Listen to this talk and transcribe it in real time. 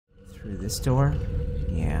Through this door?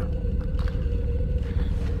 Yeah.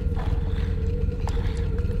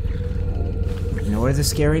 Ignore the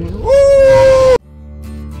scary... Woo!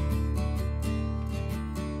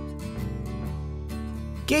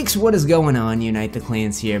 Geeks, what is going on? Unite the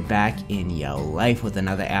Clans here, back in yo life with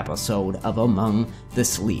another episode of Among the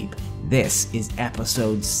Sleep. This is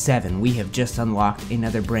episode 7. We have just unlocked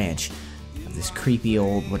another branch of this creepy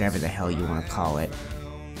old whatever the hell you want to call it.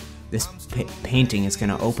 This painting is going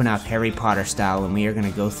to open up Harry Potter style, and we are going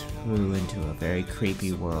to go through into a very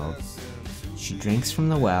creepy world. She drinks from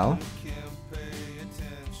the well.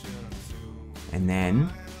 And then...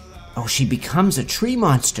 oh, she becomes a tree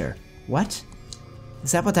monster! What?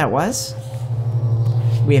 Is that what that was?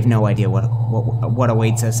 We have no idea what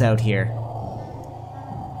awaits us out here.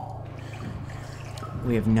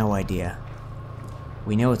 We have no idea.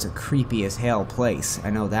 We know it's a creepy as hell place. I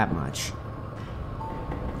know that much.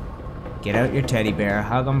 Get out your teddy bear,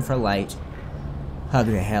 hug him for light. Hug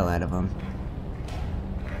the hell out of him.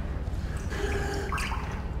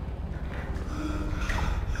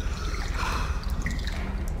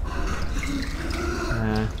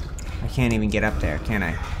 I can't even get up there, can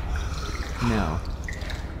I? No.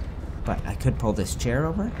 But I could pull this chair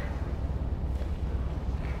over?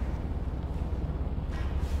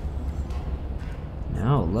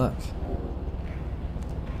 No, look.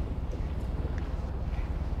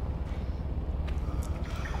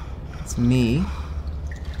 It's me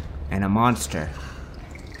and a monster.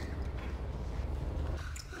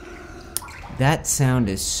 That sound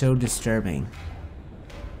is so disturbing.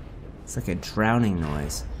 It's like a drowning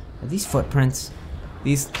noise. Are these footprints?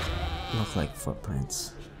 These look like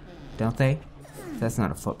footprints, don't they? If that's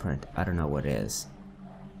not a footprint, I don't know what is.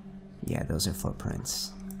 Yeah, those are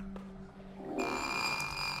footprints.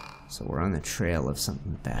 So we're on the trail of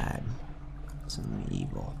something bad. Something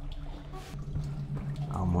evil.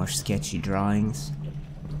 Oh, more sketchy drawings.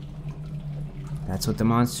 That's what the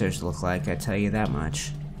monsters look like, I tell you that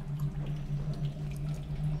much.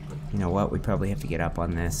 You know what? We probably have to get up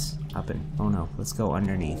on this. Up and... oh no, let's go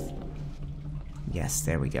underneath. Yes,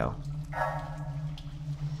 there we go.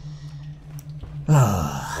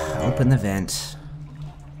 Open the vent.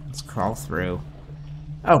 Let's crawl through.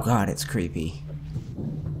 Oh god, it's creepy.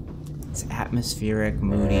 It's atmospheric,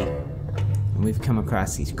 moody. And we've come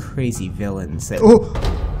across these crazy villains that... oh!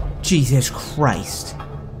 Jesus Christ!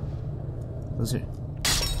 Those are...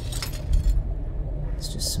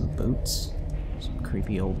 it's just some boots. Some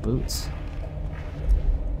creepy old boots.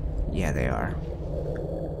 Yeah, they are.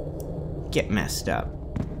 Get messed up.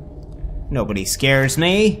 Nobody scares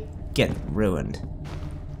me. Get ruined.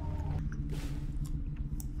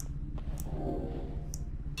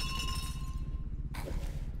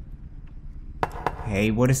 Hey,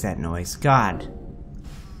 what is that noise? God.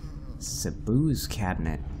 This is a booze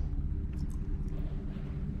cabinet.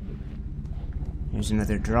 Here's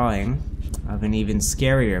another drawing of an even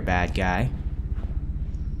scarier bad guy.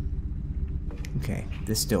 Okay,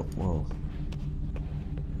 this still... whoa.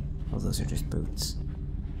 Oh, those are just boots.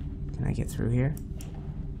 Can I get through here?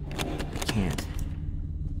 I can't.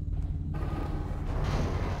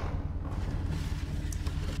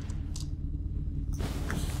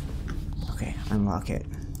 Okay, unlock it.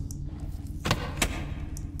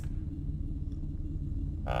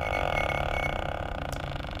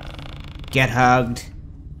 Get hugged!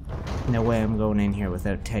 No way I'm going in here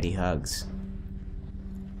without Teddy hugs.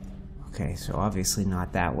 Okay, so obviously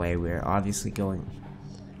not that way. We're obviously going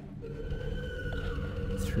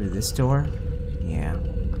through this door? Yeah.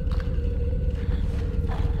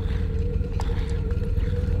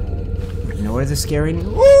 Ignore the scary...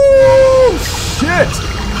 woo! Shit!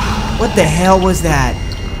 What the hell was that?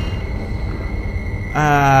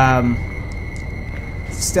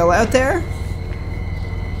 Still out there?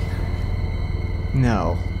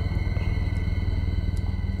 No.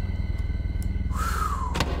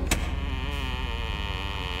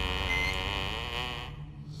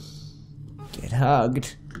 Get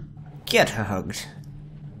hugged. Get hugged.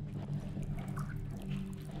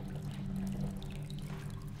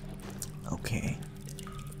 Okay.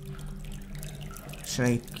 Should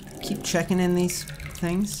I keep checking in these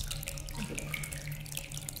things?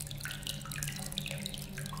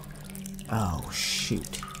 Oh,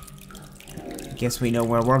 shoot. I guess we know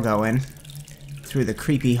where we're going. Through the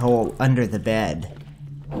creepy hole under the bed.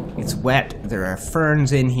 It's wet. There are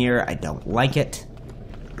ferns in here. I don't like it.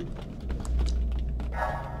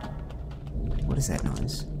 What is that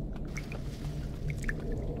noise?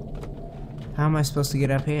 How am I supposed to get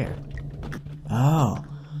up here? Oh.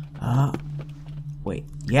 Wait.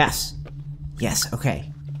 Yes. Yes,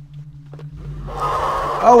 okay.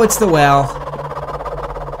 Oh, it's the well.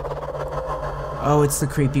 Oh, it's the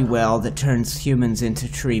creepy well that turns humans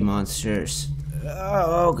into tree monsters.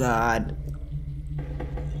 Oh, God.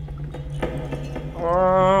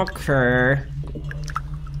 Okay.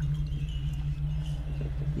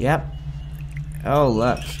 Yep. Oh,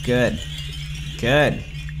 look. Good. Good.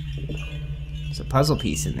 There's a puzzle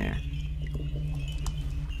piece in there.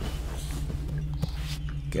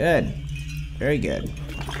 Good. Very good.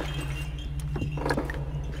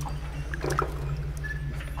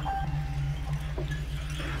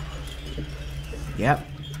 Yep.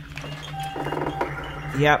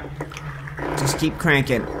 Yep. Just keep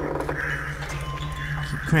cranking.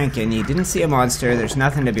 Keep cranking. You didn't see a monster. There's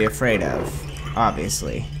nothing to be afraid of.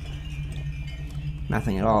 Obviously.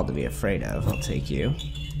 Nothing at all to be afraid of. I'll take you.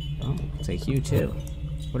 Oh, I'll take you too.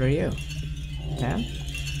 What are you? Tab?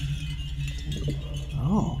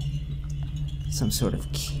 Oh. Some sort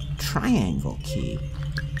of key. Triangle key.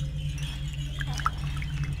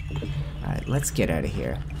 Alright, let's get out of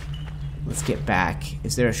here. Let's get back.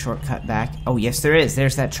 Is there a shortcut back? Oh, yes there is.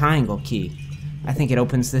 There's that triangle key. I think it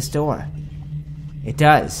opens this door. It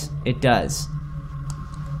does. It does.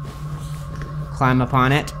 Climb up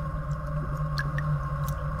on it.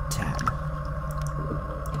 Tab.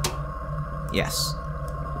 Yes.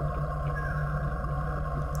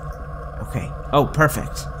 Okay. Oh,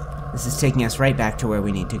 perfect. This is taking us right back to where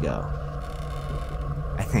we need to go.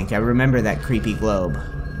 I think I remember that creepy globe.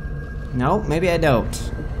 No, maybe I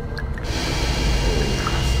don't.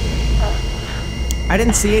 I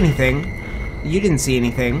didn't see anything. You didn't see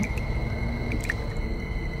anything.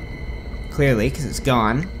 Clearly, because it's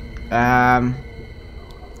gone.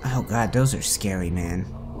 Oh god, those are scary, man.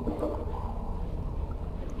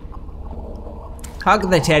 Hug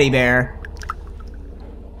the teddy bear.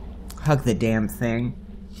 Hug the damn thing.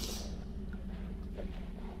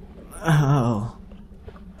 Oh.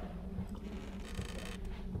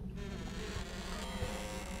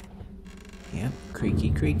 Yep,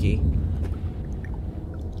 creaky, creaky.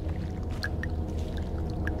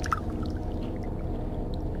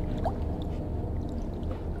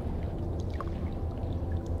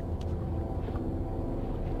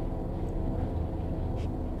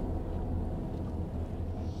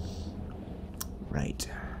 Right.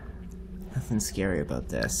 Nothing scary about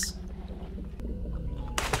this.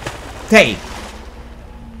 Hey!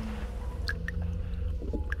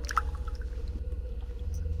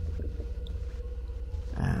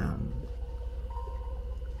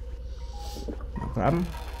 No problem.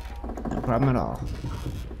 No problem at all.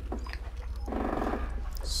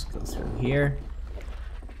 Let's go through here.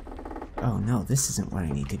 Oh no, this isn't where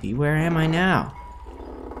I need to be. Where am I now?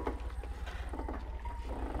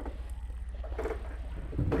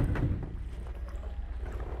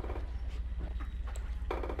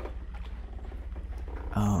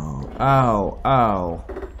 Oh.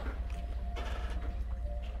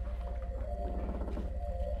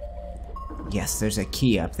 Yes, there's a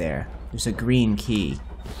key up there. There's a green key.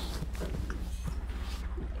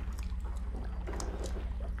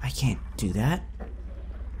 I can't do that.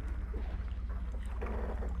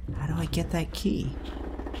 How do I get that key?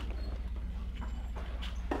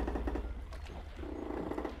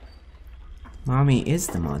 Mommy is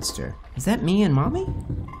the monster. Is that me and Mommy?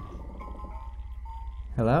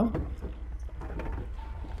 Hello?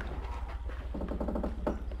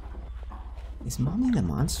 Is Mommy the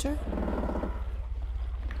monster?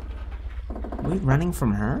 Are we running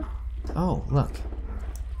from her? Oh, look.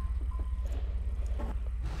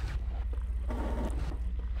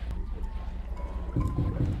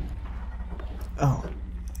 Oh.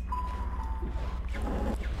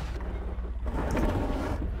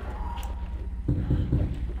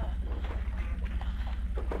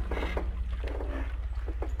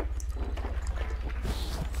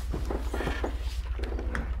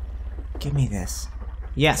 Give me this.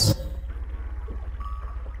 Yes.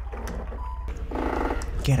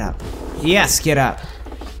 Get up. Yes, get up.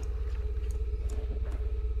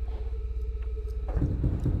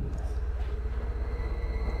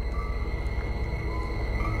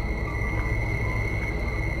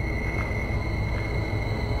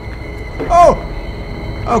 Oh!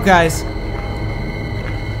 Oh, guys.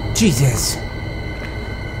 Jesus.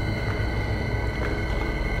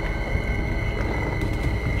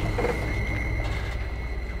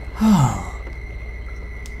 Oh.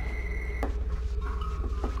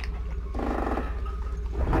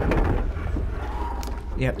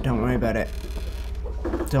 Yep, don't worry about it.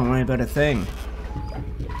 Don't worry about a thing.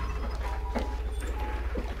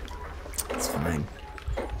 It's fine.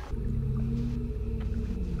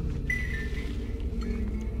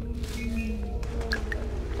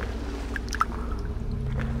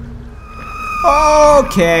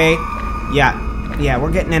 Okay. Yeah. Yeah,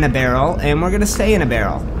 we're getting in a barrel, and we're gonna stay in a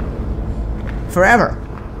barrel. Forever.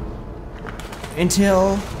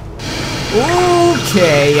 Until...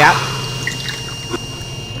 Okay, yep.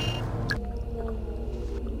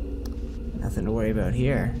 Nothing to worry about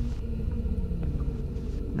here.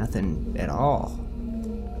 Nothing at all.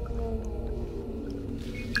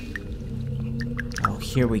 Oh,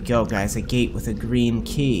 here we go, guys. A gate with a green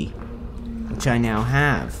key, which I now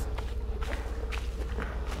have.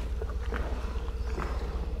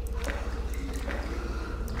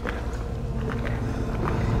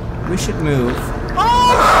 We should move.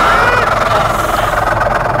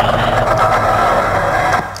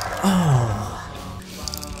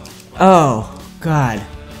 Oh, God.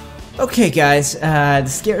 Okay, guys, the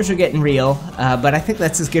scares are getting real, but I think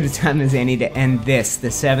that's as good a time as any to end this, the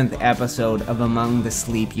 7th episode of Among the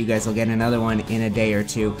Sleep. You guys will get another one in a day or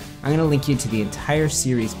two. I'm going to link you to the entire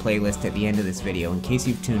series playlist at the end of this video in case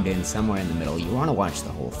you've tuned in somewhere in the middle. You want to watch the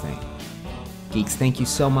whole thing. Geeks, thank you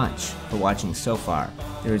so much for watching so far.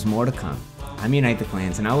 There is more to come. I'm Unite the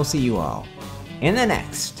Clans, and I will see you all in the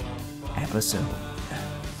next episode.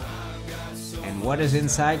 And what is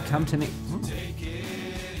inside? Come to me.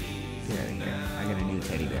 Get out of here. I got a new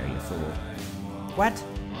teddy bear, you fool. What?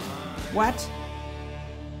 What?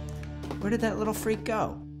 Where did that little freak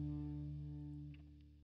go?